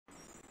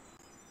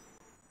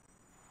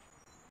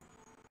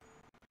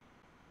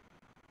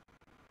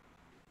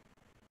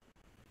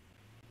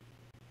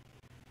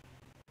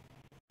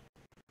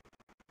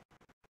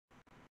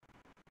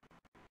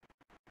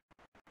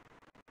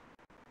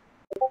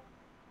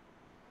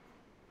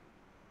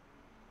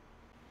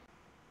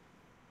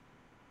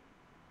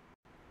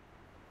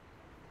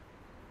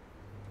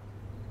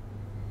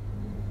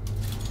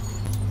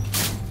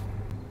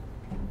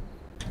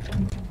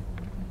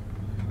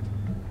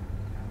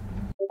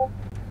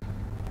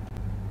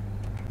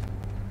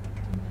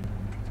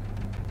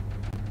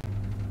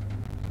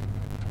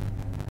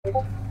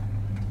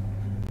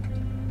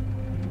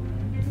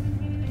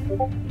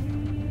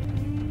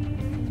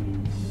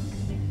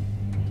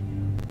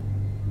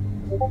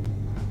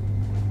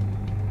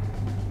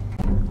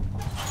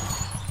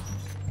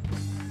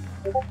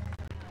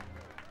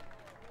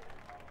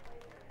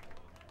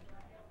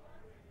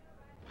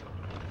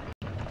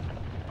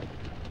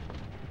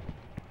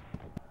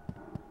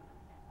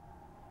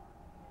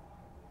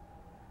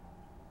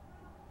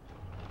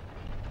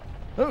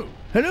Oh,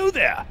 hello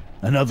there.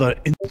 Another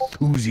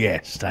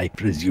enthusiast, I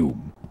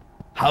presume.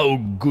 How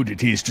good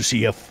it is to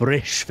see a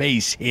fresh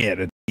face here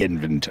at the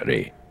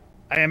inventory.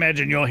 I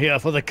imagine you're here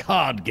for the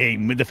card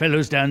game with the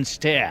fellows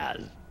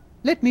downstairs.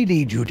 Let me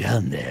lead you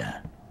down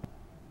there.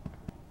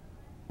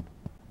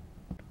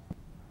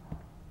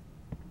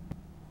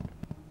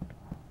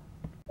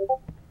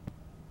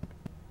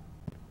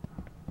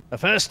 A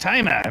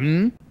first-timer,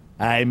 hmm?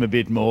 I'm a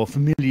bit more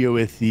familiar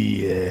with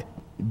the,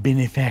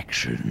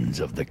 benefactions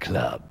of the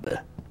club.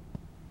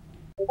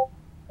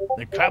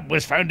 The club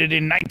was founded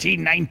in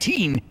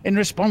 1919 in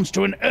response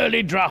to an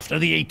early draft of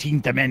the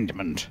 18th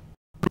Amendment.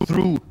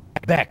 Through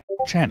back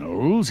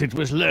channels, it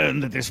was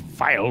learned that this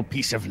vile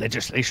piece of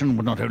legislation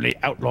would not only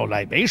outlaw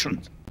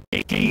libations,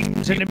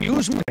 games and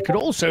amusement, it could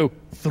also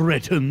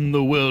threaten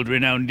the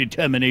world-renowned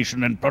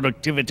determination and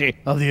productivity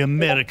of the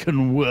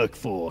American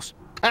workforce.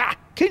 Ah,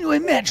 can you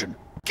imagine?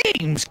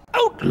 Games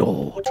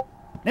outlawed!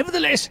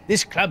 Nevertheless,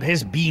 this club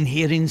has been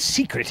here in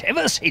secret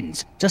ever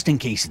since, just in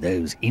case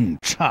those in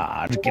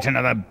charge get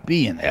another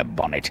bee in their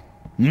bonnet.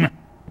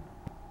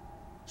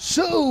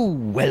 So,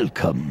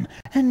 welcome,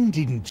 and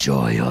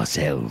enjoy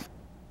yourself.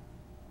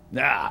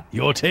 Ah,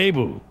 your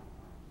table.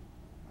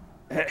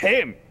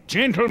 Hey,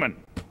 gentlemen.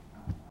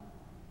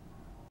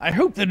 I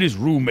hope there is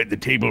room at the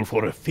table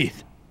for a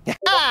fifth.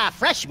 Ah,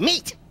 fresh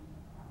meat!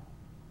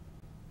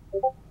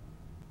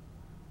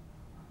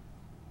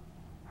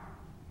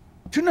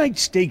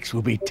 Tonight's stakes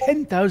will be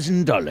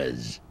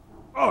 $10,000.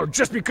 Oh,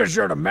 just because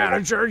you're the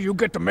manager, you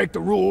get to make the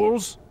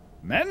rules?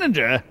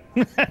 Manager?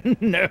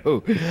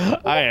 No,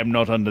 I am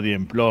not under the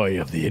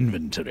employ of the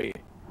inventory.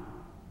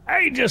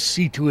 I just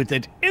see to it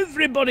that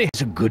everybody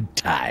has a good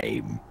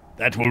time.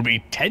 That will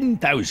be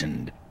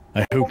 10,000.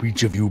 I hope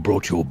each of you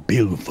brought your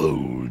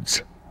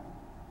billfolds.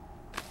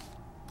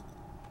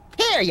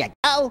 Here you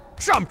go!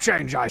 Chump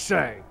change, I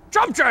say!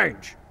 Chump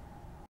change!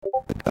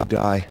 The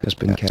die has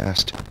been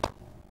cast.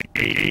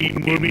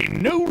 Game will be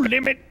no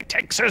limit,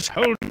 Texas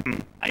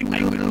Hold'em. I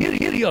will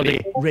periodically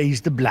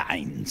raise the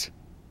blinds.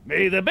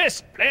 May the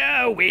best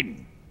player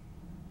win.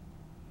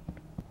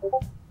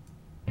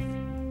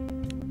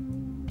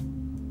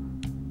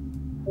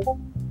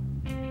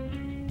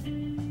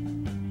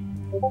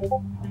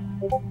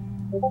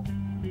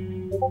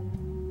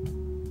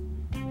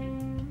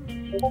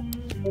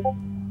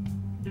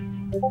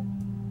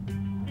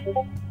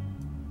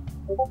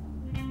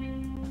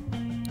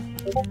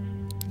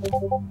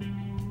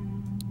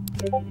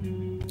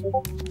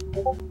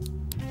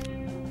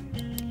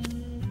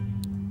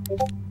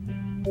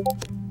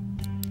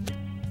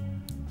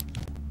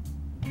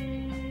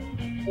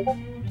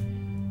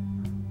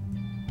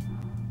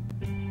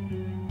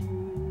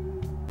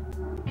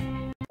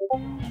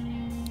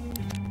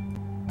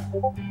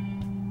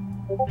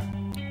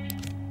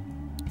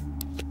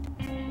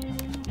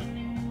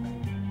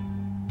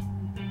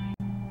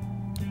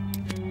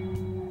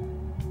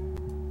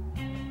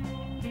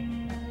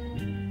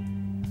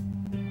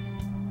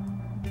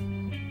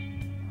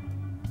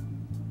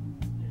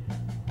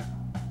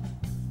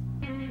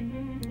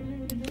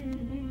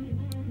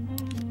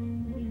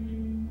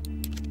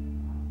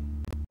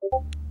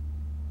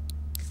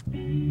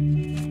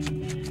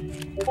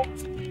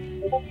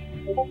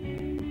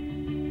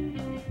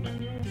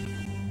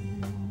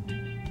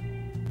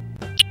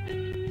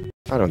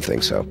 I don't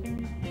think so.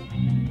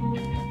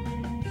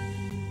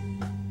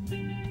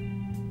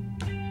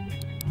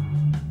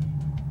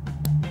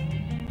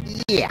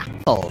 Yeah,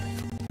 fold.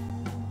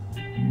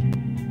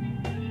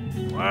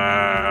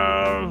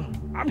 Well,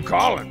 I'm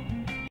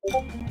calling.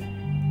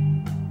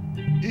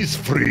 He's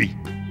free.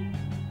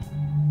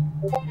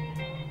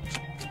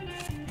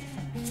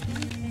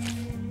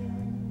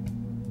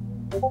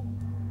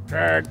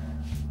 Check.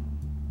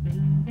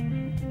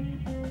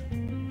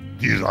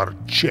 These are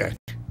check.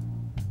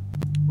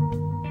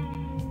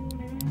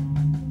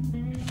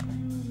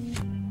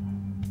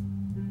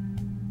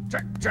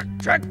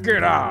 Check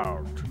it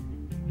out.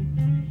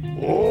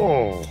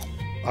 Oh,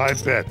 I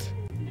bet.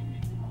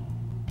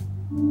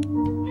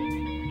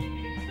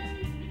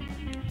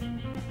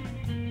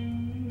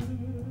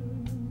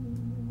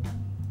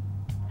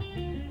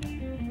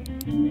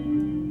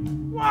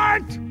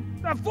 What?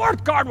 The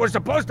fourth card was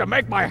supposed to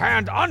make my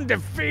hand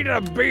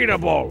undefeated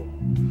beatable.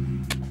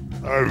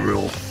 I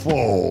will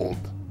fold.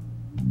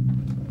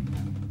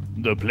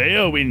 The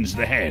player wins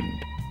the hand.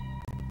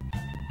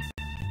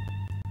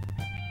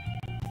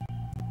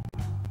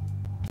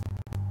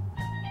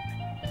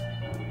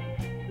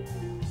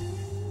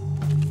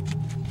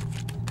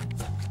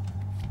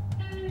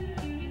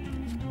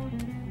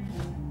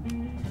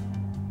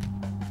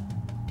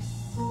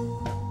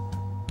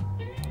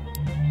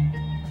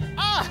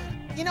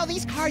 You know,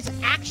 these cards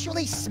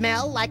actually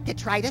smell like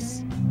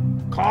detritus.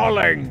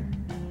 Calling.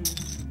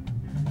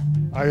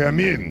 I am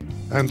in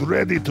and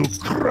ready to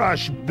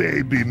crush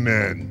baby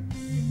men.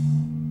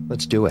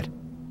 Let's do it.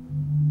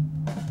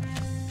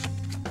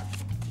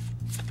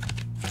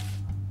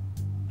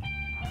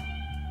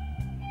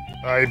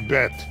 I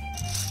bet.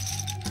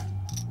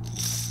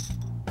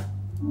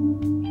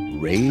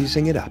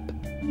 Raising it up.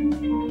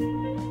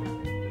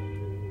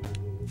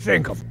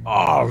 Think of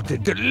all the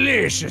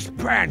delicious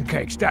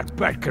pancakes that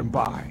bet can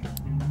buy.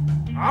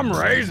 I'm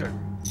raising.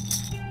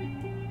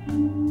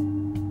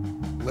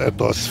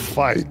 Let us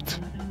fight.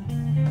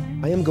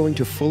 I am going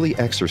to fully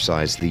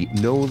exercise the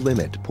no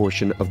limit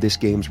portion of this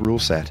game's rule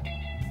set.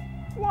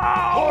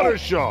 Wow!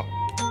 Porsche!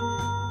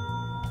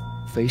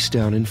 Face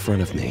down in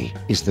front of me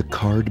is the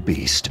card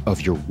beast of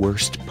your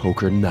worst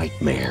poker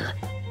nightmare.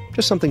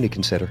 Just something to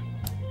consider.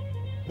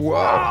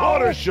 Wow,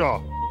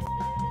 Porsche!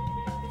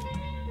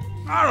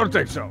 I don't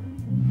think so.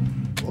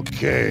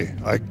 Okay,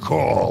 I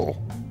call.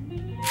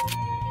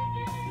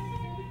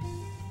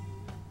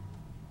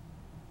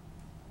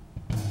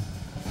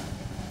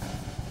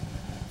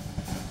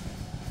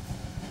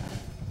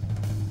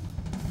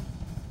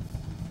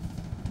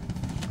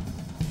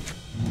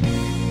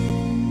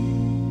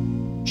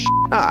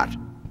 Shot.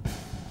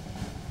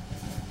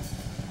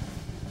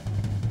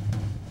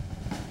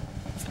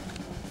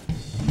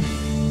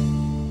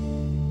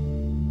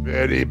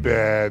 Very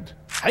bad.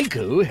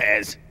 Tycho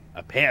has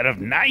a pair of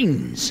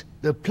nines.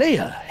 The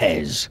player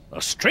has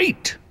a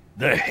straight.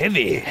 The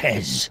heavy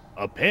has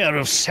a pair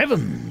of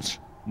sevens.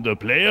 The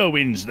player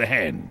wins the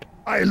hand.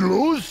 I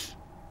lose?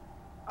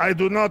 I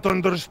do not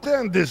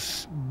understand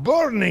this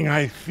burning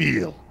I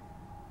feel.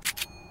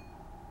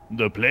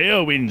 The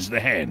player wins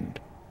the hand.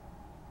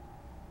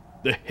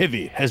 The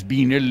heavy has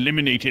been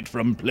eliminated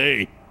from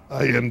play.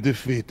 I am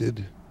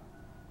defeated.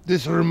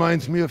 This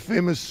reminds me of a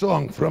famous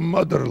song from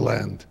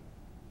Motherland.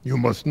 You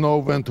must know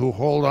when to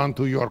hold on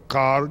to your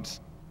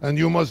cards, and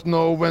you must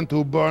know when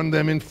to burn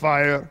them in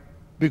fire.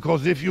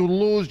 Because if you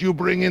lose, you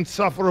bring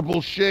insufferable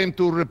shame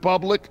to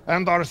Republic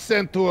and are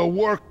sent to a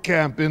work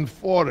camp in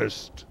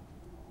forest.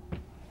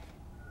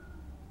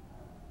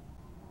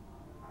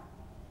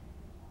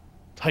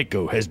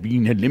 Tycho has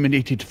been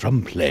eliminated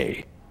from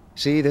play.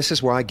 See, this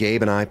is why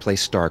Gabe and I play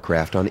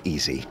StarCraft on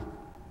easy.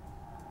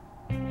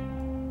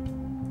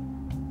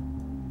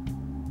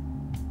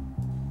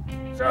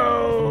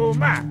 So,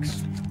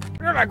 Max,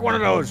 you're like one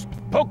of those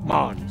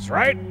Pokemons,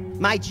 right?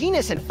 My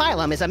genus and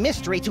phylum is a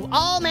mystery to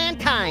all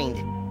mankind.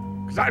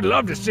 Because I'd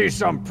love to see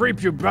some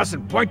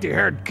prepubescent,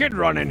 pointy-haired kid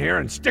run in here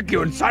and stick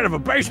you inside of a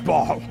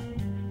baseball.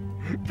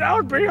 That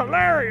would be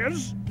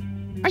hilarious.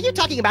 Are you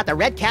talking about the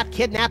red-capped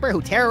kidnapper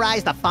who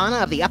terrorized the fauna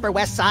of the Upper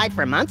West Side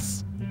for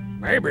months?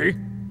 Maybe.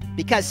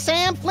 Because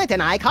Sam Flint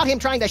and I caught him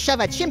trying to shove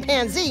a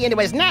chimpanzee into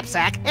his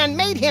knapsack and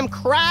made him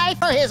cry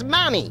for his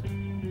mommy.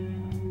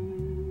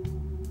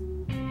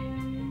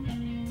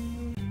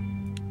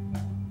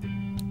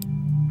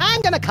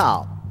 I'm gonna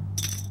call.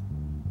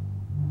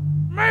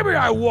 Maybe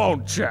I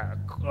won't check.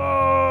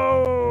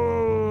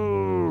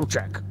 Oh,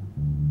 check.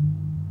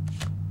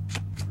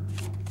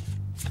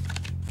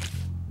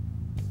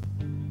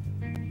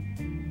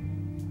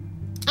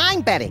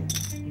 I'm betting.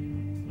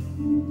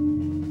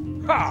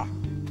 Ha!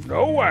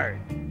 No way.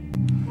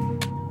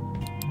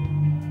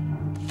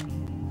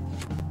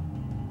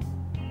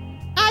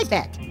 I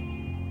bet.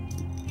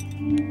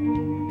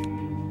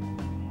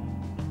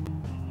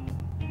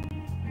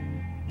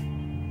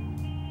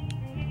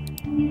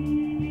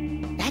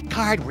 That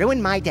card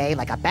ruined my day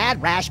like a bad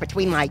rash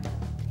between my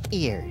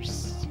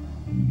ears.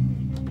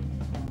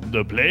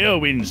 The player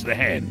wins the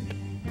hand.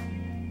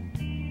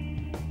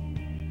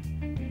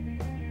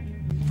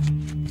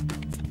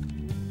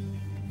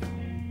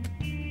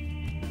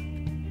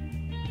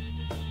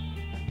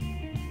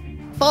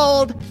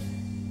 Fold.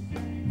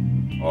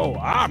 Oh,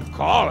 I'm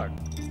calling.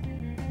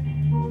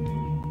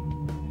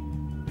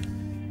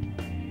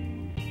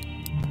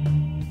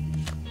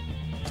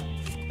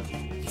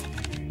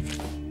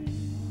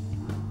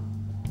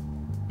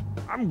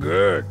 I'm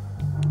good.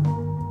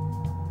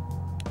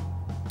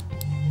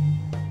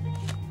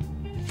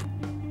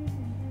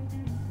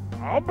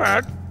 I'll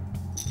bet.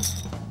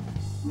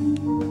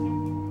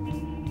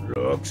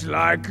 Looks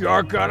like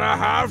you're gonna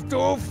have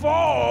to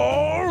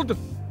fold.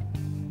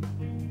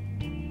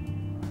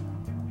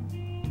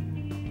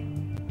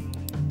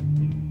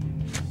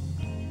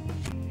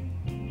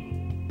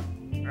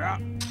 Yeah,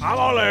 I'm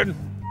all in.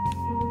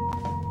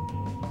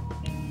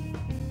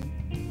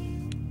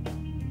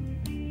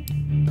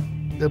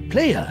 The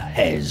player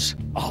has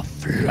a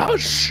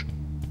flush.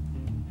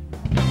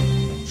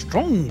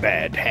 Strong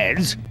Bad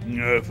has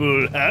a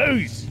full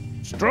house.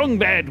 Strong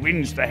Bad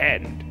wins the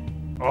hand.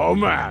 Oh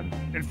man,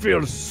 it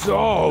feels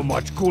so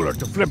much cooler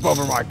to flip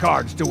over my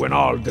cards to win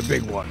all the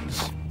big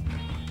ones.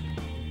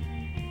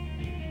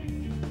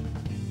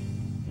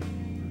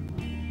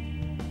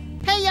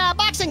 Hey,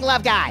 boxing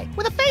glove guy,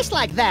 with a face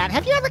like that,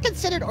 have you ever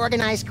considered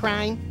organized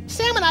crime?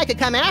 Sam and I could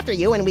come after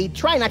you and we'd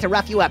try not to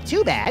rough you up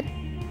too bad.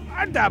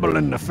 I dabble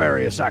in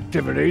nefarious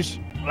activities.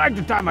 Like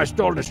the time I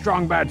stole the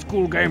Strong Bad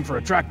School game for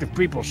Attractive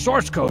People's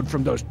source code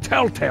from those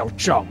Telltale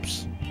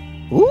chumps.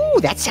 Ooh,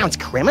 that sounds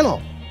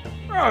criminal.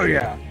 Oh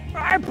yeah,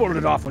 I pulled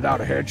it off without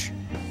a hitch.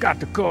 Got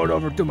the code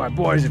over to my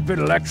boys at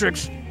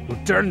VidElectrix, who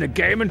turned the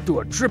game into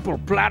a triple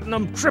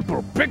platinum,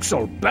 triple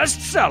pixel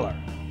bestseller.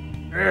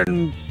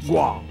 In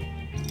Guam.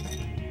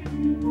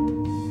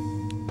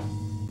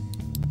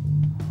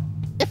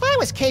 If I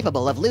was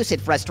capable of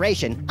lucid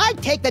frustration,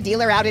 I'd take the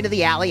dealer out into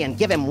the alley and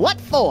give him what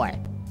for.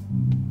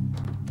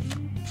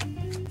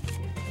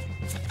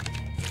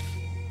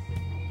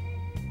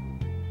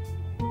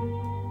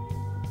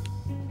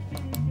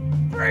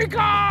 Free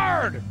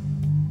card!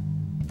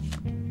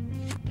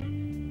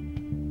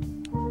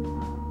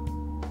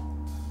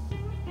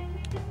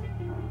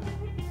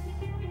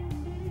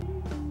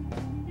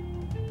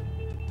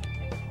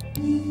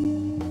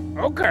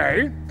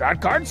 Okay, that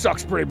card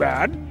sucks pretty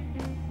bad.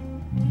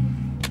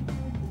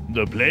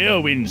 The player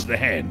wins the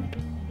hand.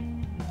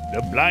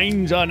 The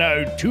blinds are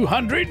now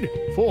 200,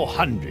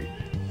 400.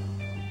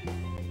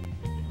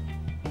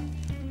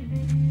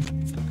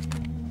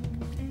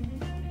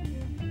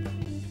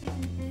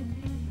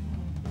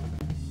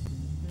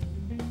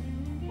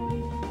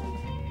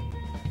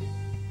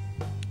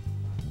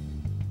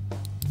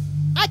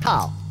 I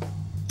call.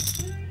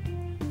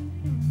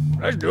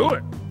 Let's do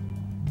it.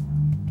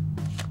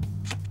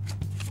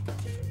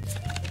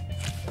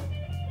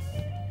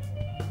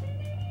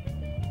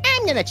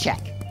 I'm gonna check.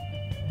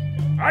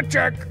 I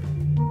check.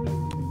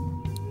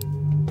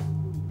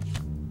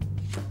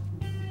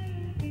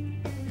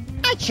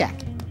 I check.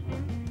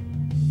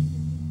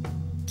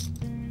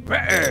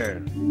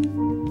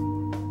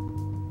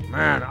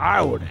 Man,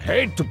 I would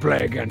hate to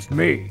play against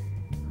me.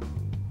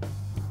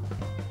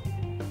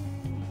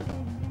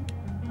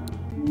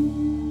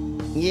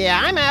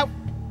 Yeah, I'm out.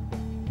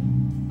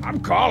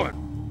 I'm calling.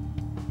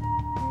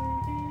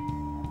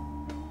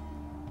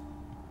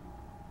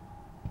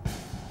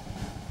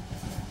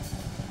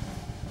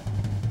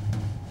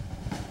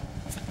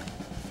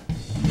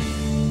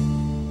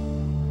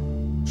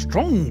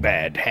 Strong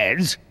Bad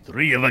has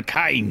 3 of a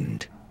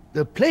kind.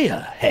 The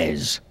player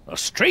has a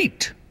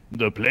straight.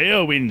 The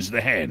player wins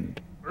the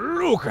hand.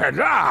 Look at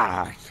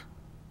that!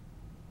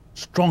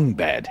 Strong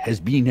Bad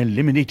has been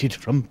eliminated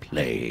from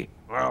play.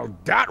 Well,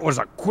 that was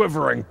a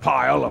quivering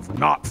pile of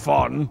not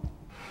fun.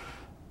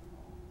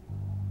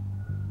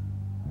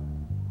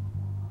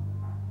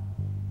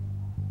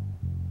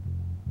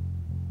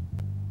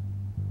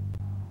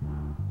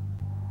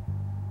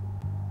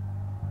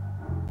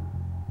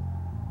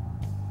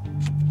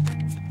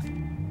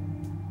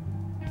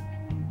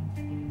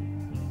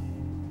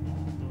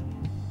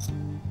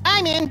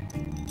 I'm in.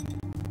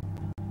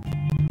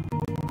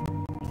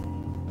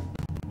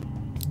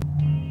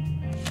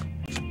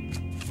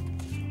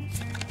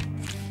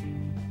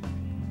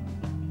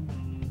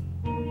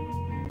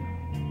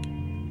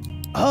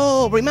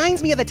 Oh,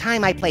 reminds me of the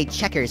time I played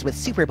checkers with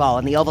Super Ball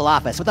in the Oval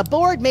Office with a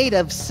board made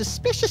of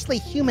suspiciously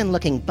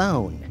human-looking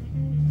bone.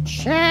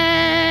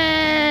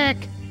 Check!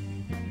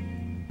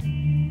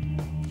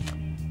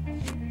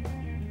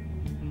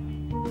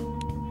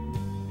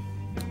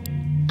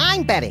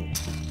 I'm betting.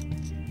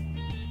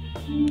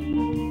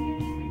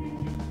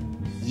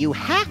 You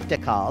have to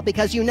call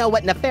because you know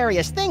what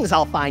nefarious things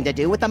I'll find to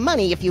do with the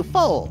money if you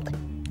fold.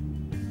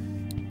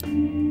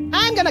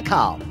 I'm gonna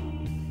call.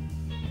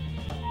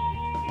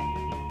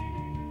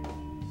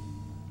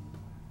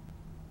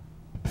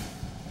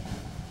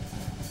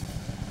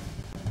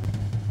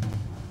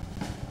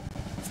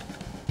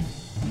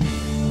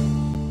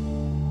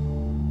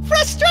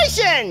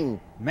 Frustration!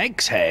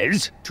 Max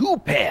has 2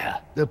 pair.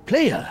 The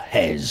player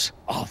has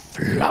a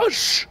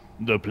flush.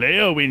 The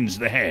player wins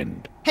the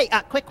hand. Hey,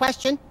 quick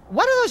question.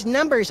 What do those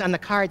numbers on the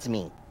cards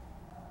mean?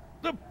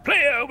 The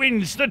player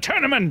wins the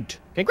tournament.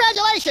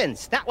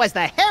 Congratulations! That was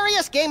the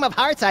hairiest game of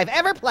hearts I've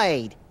ever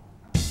played.